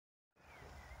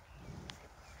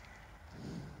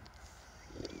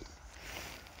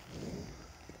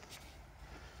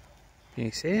Can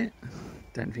you see it?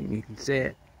 Don't think you can see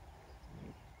it.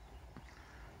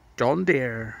 John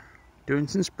Deere doing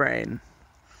some spraying.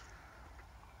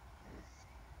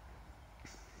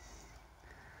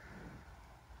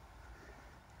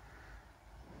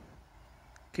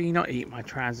 Can you not eat my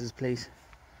trousers, please?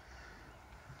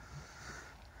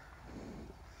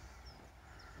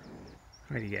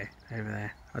 Where'd you go? Over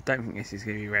there. I don't think this is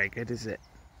going to be very good, is it?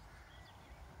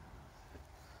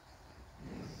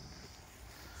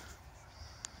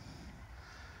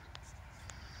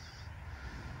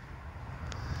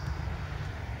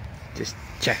 Just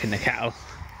checking the cattle.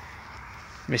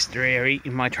 Mr. Ear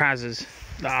eating my trousers.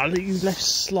 Ah, look, you've left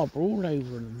slobber all over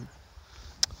them.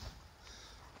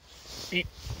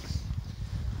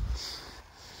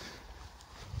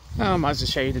 Oh, I might as well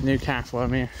show you the new calf while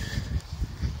I'm here.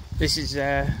 This is,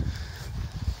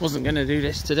 wasn't going to do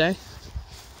this today,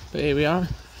 but here we are.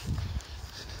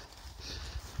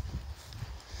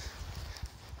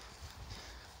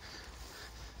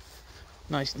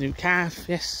 Nice new calf,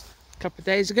 yes, a couple of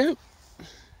days ago.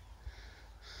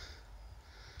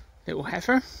 Little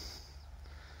heifer.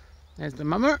 There's the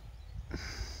mummer.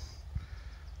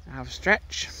 Have a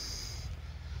stretch.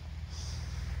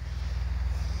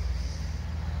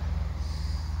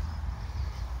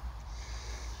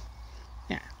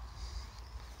 Yeah.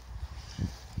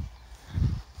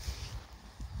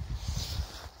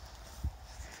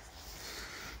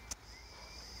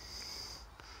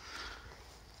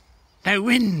 No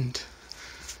wind.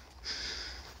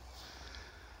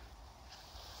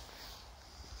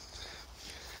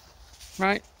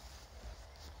 Right.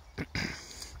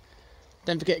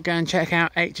 Don't forget to go and check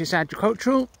out HS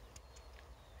Agricultural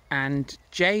and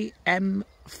JM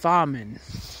Farming.